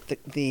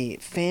the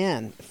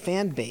fan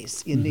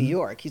base in New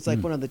York. He's like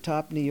one of the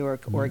top New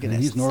York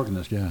organists. He's an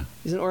organist, yeah.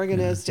 He's an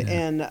organist, Yeah,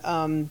 yeah.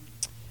 and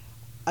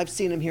I've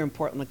seen him here in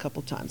Portland a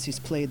couple times. He's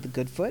played the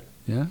Goodfoot,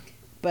 Yeah?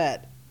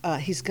 but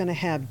he's going to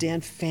have Dan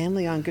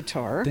Fanley on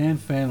guitar. Dan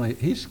Fanley.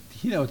 He's,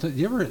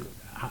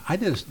 I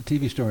did a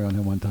TV story on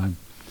him one time,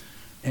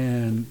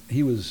 and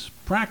he was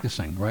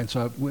practicing, right?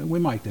 So we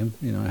mic'd him,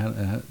 I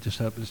had just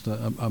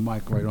a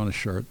mic right on his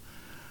shirt.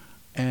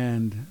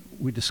 And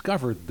we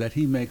discovered that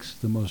he makes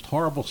the most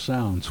horrible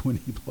sounds when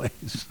he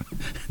plays.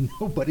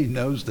 Nobody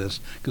knows this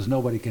because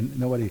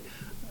nobody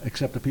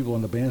except the people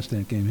on the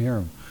bandstand can hear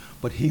him.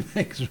 But he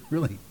makes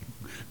really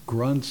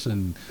grunts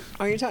and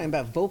Oh, you're talking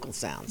about vocal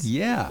sounds.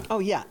 yeah. Oh,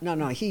 yeah. No,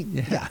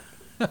 yeah.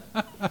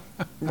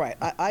 Right.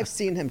 I've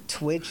seen him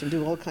twitch and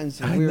do all kinds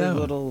of I weird know.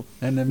 little...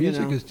 And the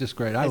music you know, is just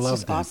great. I it's love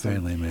just Dan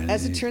awesome. Fanley, man.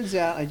 As it turns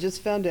out, I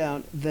just found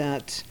out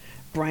that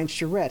Brian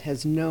Charette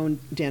has known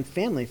Dan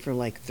Fanley for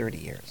like 30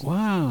 years.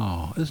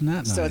 Wow, isn't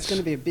that nice? So it's going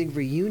to be a big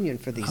reunion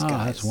for these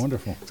guys. That's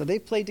wonderful. So they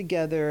played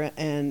together,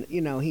 and he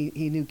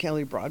knew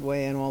Kelly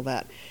Broadway and all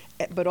that,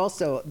 but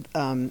also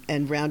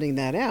and rounding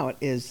that out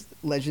is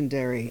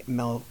legendary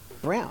Mel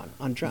Brown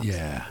on drums.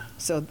 Yeah.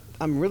 So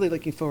I'm really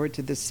looking forward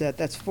to this set.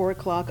 That's 4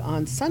 o'clock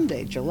on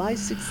Sunday, July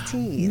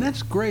 16th. And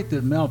that's great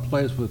that Mel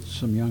plays with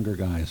some younger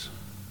guys.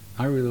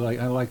 I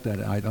like that.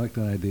 I like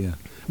that idea.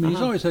 I mean,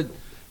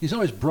 he's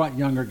always brought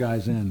younger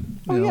guys in.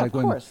 Of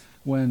course.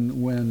 When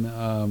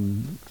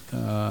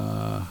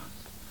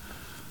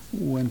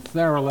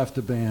Thara left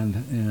the band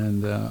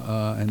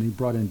and he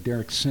brought in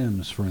Derek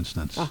Sims, for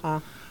instance. Uh-huh.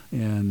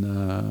 And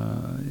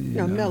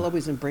Mel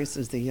always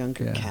embraces the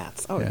younger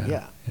cats. Oh,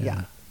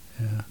 yeah.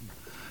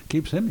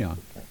 Keeps him young.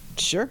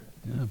 Sure.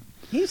 Yeah.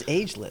 He's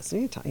ageless.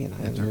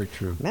 That's very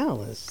true.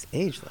 Mel is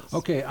ageless.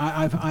 Okay,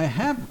 I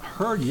have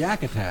heard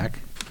Yak Attack.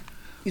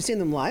 You seen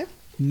them live?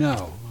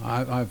 No,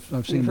 I've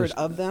seen. You've heard this-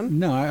 of them?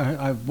 No,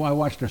 I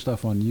watched their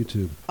stuff on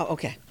YouTube. Oh,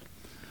 okay.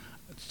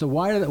 So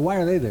why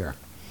are they there?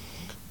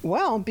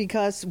 Well,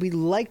 because we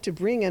like to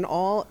bring in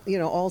all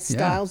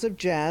styles of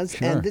jazz,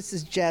 Sure. and this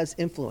is jazz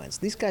influence.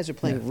 These guys are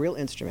playing real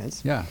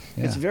instruments. Yeah,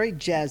 It's yeah. very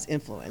jazz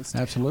influenced.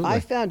 Absolutely. I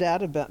found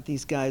out about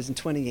these guys in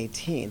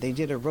 2018. They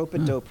did a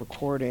rope-a-dope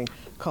recording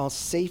called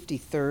Safety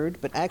Third,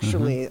 but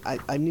actually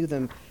I knew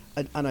them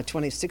on a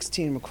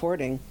 2016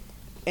 recording.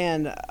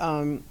 And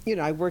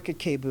I work at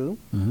KBOO,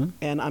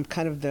 and I'm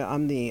kind of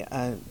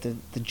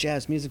the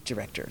jazz music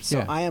director. So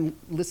Yeah. I am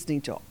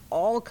listening to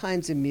all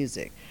kinds of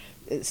music,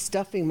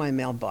 stuffing my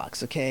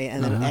mailbox, okay,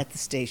 and then at the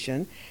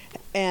station.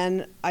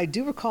 And I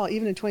do recall,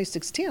 even in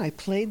 2016, I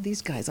played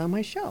these guys on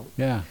my show,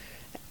 Yeah.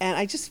 and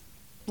I just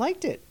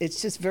liked it.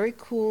 It's just very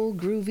cool,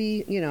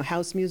 groovy,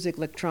 house music,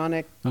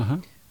 electronic,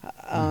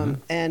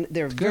 and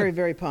they're very,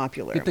 very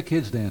popular. Get the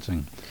kids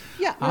dancing.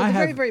 Yeah, no, they're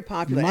very, very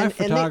popular. My And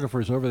they-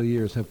 photographers over the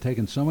years have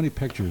taken so many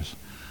pictures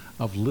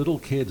of little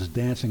kids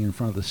dancing in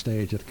front of the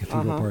stage at the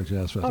Cathedral Park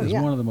Jazz Festival.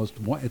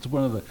 It's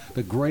one of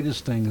the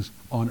greatest things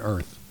on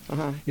earth.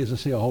 Is to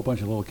see a whole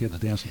bunch of little kids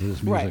dancing to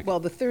this music. Right. Well,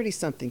 the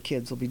 30-something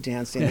kids will be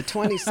dancing. The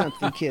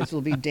 20-something kids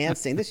will be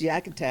dancing. This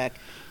Yak Attack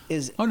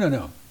is. Oh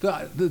no. The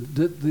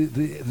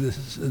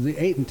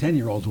 8 and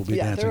 10-year-olds will be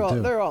dancing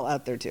too. They're all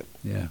out there too.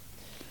 Yeah.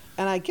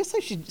 And I guess I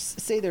should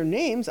say their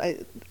names. I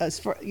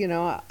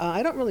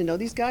don't really know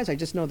these guys. I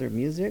just know their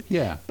music.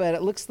 Yeah. But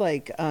it looks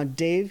like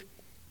Dave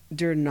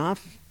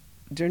Dernovsek.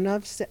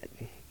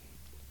 Dernovsek.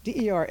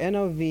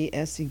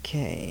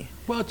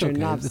 Well, it's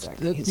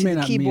okay. He's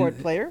a keyboard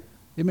player.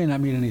 It may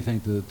not mean anything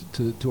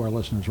to our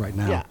listeners right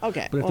now. Yeah,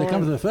 okay. But if they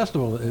come to the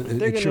festival,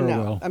 it sure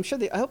will. I'm sure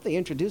I hope they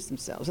introduce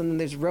themselves. And then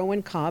there's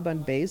Rowan Cobb on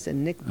bass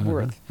and Nick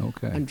Worth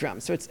on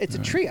drums. So it's a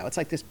trio. It's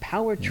like this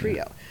power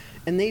trio.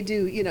 And they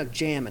do,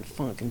 jam and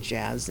funk and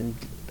jazz and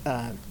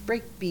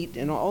breakbeat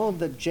and all of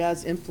the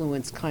jazz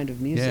influence kind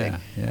of music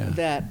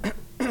that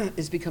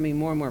is becoming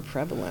more and more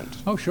prevalent.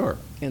 Oh, sure.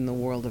 In the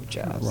world of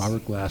jazz.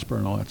 Robert Glasper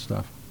and all that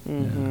stuff.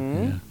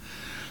 Mm-hmm. Yeah.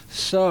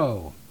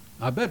 So,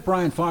 I bet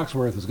Brian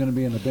Foxworth is going to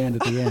be in the band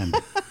at the end.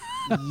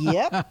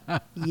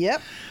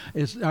 Yep.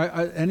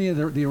 Are any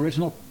of the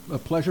original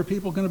Pleasure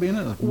people going to be in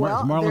it? Is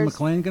Marlon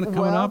McLean going to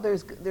come up?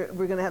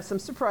 We're going to have some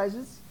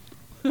surprises.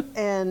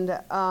 And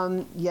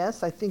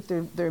yes, I think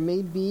there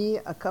may be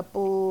a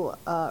couple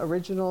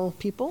original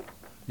people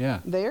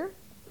there.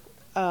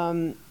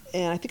 And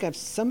I think I have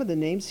some of the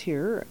names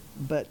here,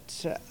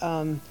 but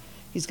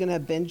he's going to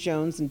have Ben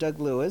Jones and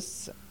Doug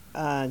Lewis,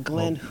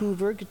 Glenn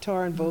Hoover,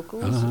 guitar and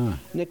vocals,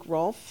 Nick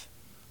Rolfe.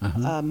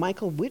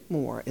 Michael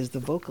Whitmore is the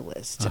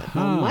vocalist.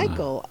 Now,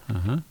 Michael,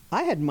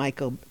 I had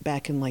Michael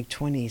back in like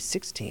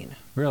 2016.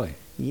 Really?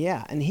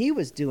 Yeah, and he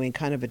was doing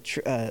kind of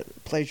a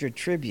Pleasure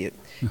tribute.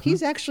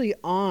 He's actually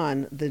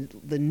on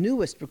the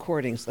newest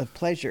recordings of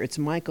Pleasure. It's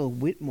Michael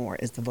Whitmore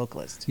is the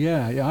vocalist.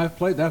 Yeah. I've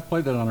played that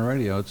on the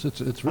radio.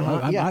 It's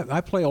really, I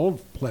play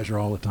old Pleasure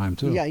all the time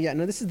too. Yeah.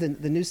 No, this is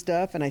the new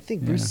stuff, and I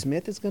think Bruce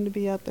Smith is going to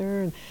be out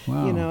there, and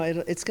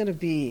it's going to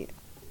be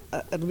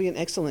it'll be an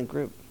excellent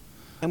group.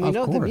 And we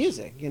know the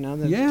music, the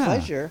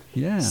Pleasure.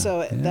 Yeah.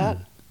 So that,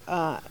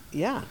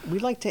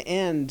 we'd like to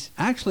end.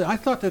 Actually, I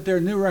thought that their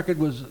new record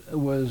was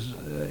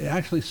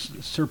actually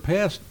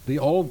surpassed the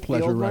old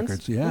Pleasure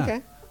records. Yeah.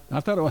 Okay.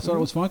 I thought it was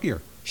funkier.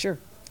 Sure.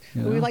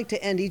 We'd like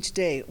to end each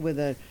day with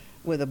a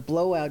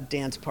blowout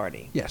dance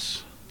party.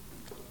 Yes.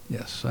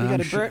 Yes.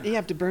 You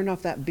have to burn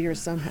off that beer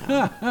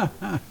somehow.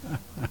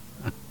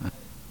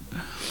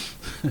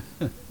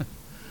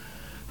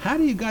 How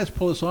do you guys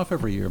pull this off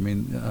every year? I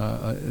mean,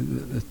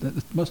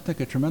 it must take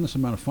a tremendous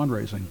amount of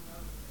fundraising.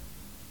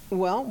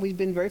 Well, we've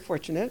been very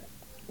fortunate.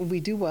 We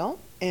do well,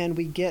 and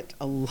we get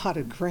a lot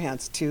of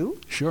grants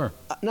too. Sure.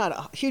 Not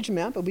a huge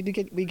amount, but we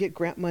get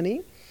grant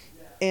money,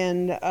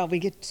 and we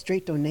get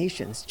straight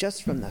donations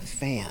just from the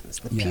fans,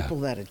 the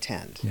people that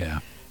attend. Yeah.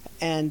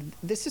 And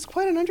this is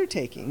quite an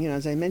undertaking.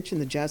 As I mentioned,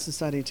 the Jazz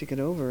Society took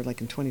it over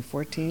like in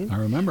 2014. I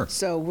remember.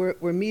 So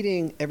we're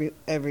meeting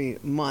every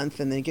month,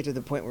 and then get to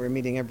the point where we're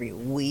meeting every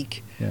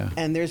week. Yeah.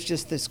 And there's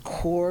just this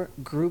core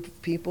group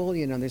of people.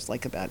 There's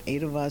like about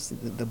 8 of us,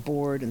 the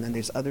board, and then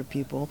there's other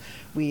people.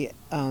 We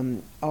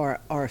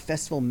our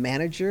festival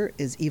manager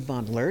is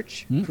Yvonne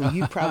Lurch, who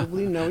you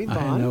probably know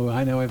Yvonne.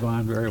 I know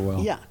Yvonne very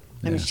well. Yeah.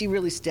 I mean, she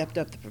really stepped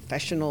up the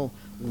professional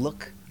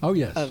look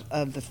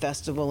of the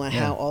festival and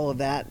how all of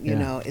that,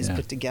 is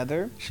put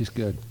together. She's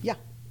good. Yeah.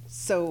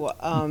 So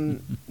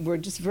we're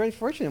just very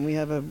fortunate. We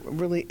have a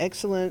really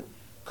excellent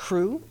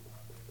crew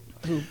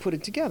who put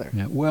it together.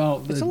 Yeah.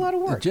 Well, it's a lot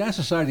of work. The Jazz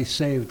Society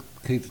saved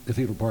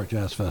Cathedral Park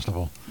Jazz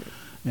Festival,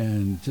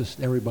 and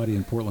just everybody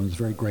in Portland is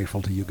very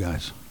grateful to you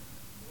guys.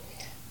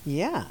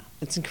 Yeah.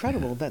 It's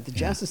incredible that the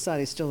Jazz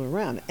Society is still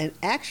around. And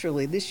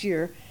actually, this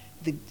year,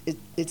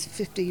 it's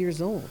 50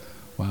 years old.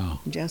 Wow.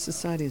 The Jazz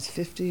Society is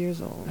 50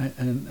 years old.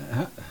 And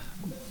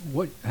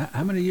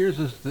how many years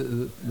has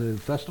the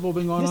festival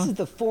been going on? This is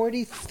the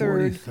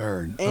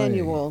 43rd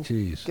annual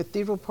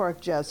Cathedral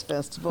Park Jazz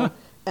Festival.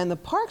 And the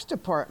Parks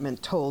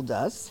Department told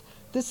us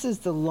this is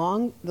the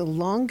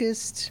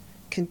longest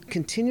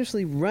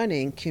continuously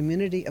running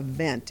community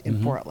event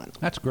in Portland.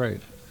 That's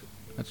great.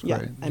 That's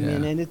great. I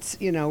mean, and it's,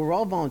 we're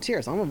all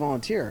volunteers. I'm a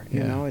volunteer.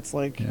 It's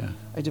like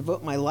I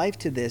devote my life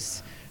to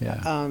this.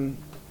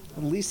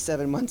 At least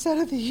 7 months out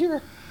of the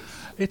year.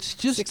 It's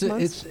just 6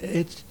 months.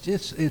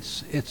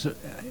 It's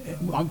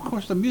of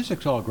course the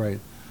music's all great,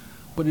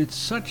 but it's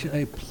such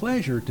a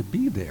pleasure to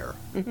be there.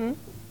 Mm-hmm.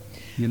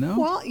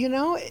 Well,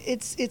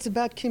 it's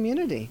about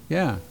community.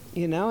 Yeah.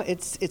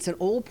 It's an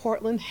old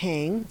Portland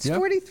hang. It's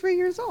 43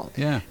 years old.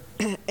 Yeah.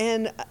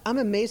 And I'm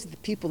amazed at the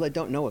people that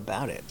don't know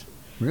about it.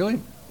 Really?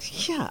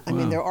 Yeah, I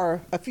mean, there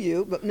are a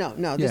few, but no,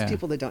 there's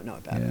people that don't know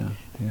about it.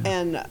 Yeah.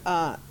 And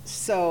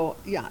so,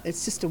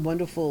 it's just a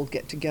wonderful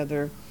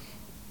get-together,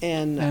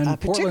 and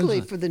particularly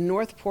for the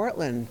North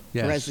Portland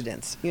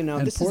residents.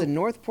 This is a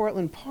North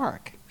Portland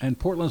park. And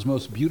Portland's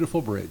most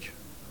beautiful bridge.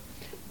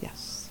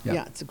 Yes. Yep.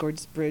 Yeah, it's a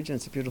gorgeous bridge, and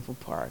it's a beautiful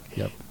park.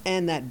 Yep.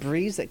 And that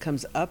breeze that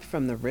comes up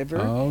from the river,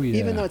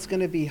 even though it's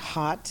going to be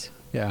hot.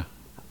 Yeah.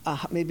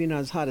 maybe not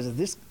as hot as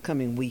this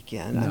coming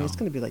weekend. I mean, it's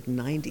going to be like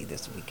 90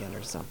 this weekend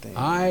or something.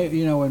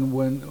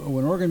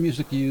 When Oregon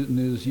Music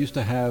News used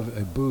to have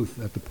a booth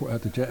at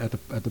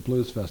the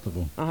Blues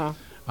Festival,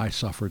 I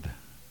suffered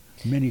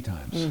many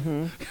times.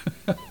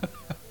 Mm-hmm.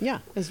 Yeah,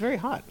 it's very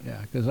hot.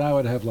 Yeah, because I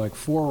would have like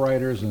 4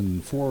 writers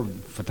and 4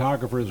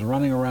 photographers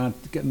running around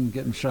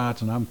getting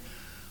shots, and I'm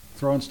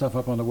throwing stuff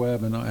up on the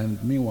web,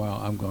 and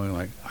meanwhile I'm going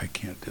like, I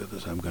can't do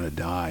this. I'm going to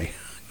die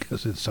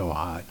because it's so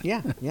hot.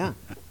 Yeah, yeah.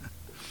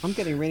 I'm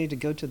getting ready to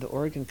go to the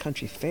Oregon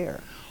Country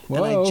Fair.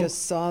 Whoa. And I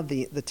just saw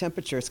the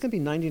temperature. It's going to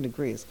be 90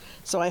 degrees.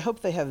 So I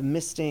hope they have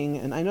misting.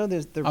 And I know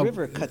there's the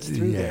river cuts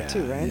through there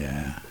too, right?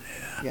 Yeah.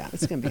 Yeah,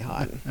 it's going to be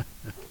hot.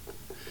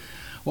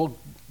 Well,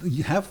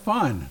 you have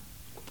fun.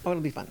 Oh,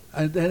 it'll be fun.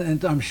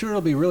 And I'm sure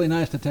it'll be really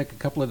nice to take a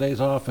couple of days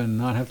off and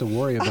not have to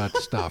worry about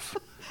stuff.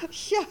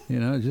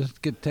 Yeah.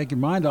 Just take your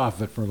mind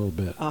off it for a little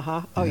bit.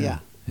 Uh-huh. Oh, yeah.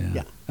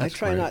 I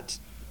try great. not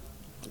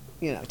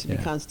to be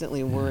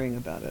constantly worrying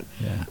about it.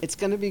 Yeah. It's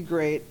going to be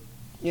great.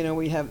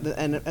 We have,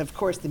 and of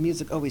course, the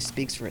music always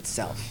speaks for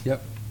itself.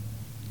 Yep.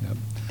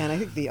 And I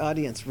think the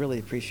audience really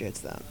appreciates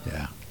that.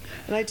 Yeah.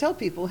 And I tell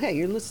people, hey,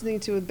 you're listening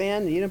to a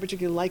band and you don't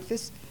particularly like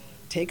this,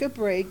 take a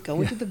break,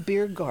 go into the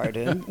beer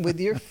garden with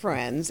your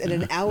friends. In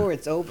an hour,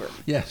 it's over.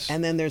 Yes.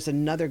 And then there's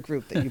another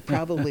group that you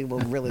probably will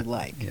really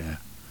like.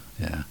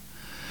 Yeah.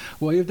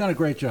 Well, you've done a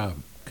great job.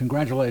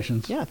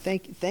 Congratulations. Yeah,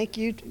 thank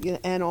you,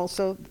 and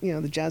also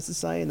the Jazz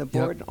Society and the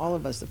board and all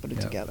of us that put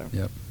it together.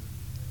 Yep.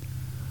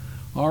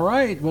 All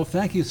right. Well,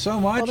 thank you so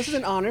much. Well, this is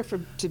an honor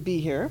to be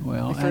here.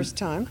 Well, my first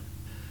time.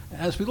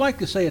 As we like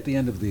to say at the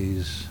end of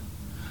these,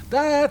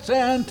 that's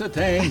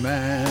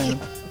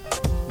entertainment.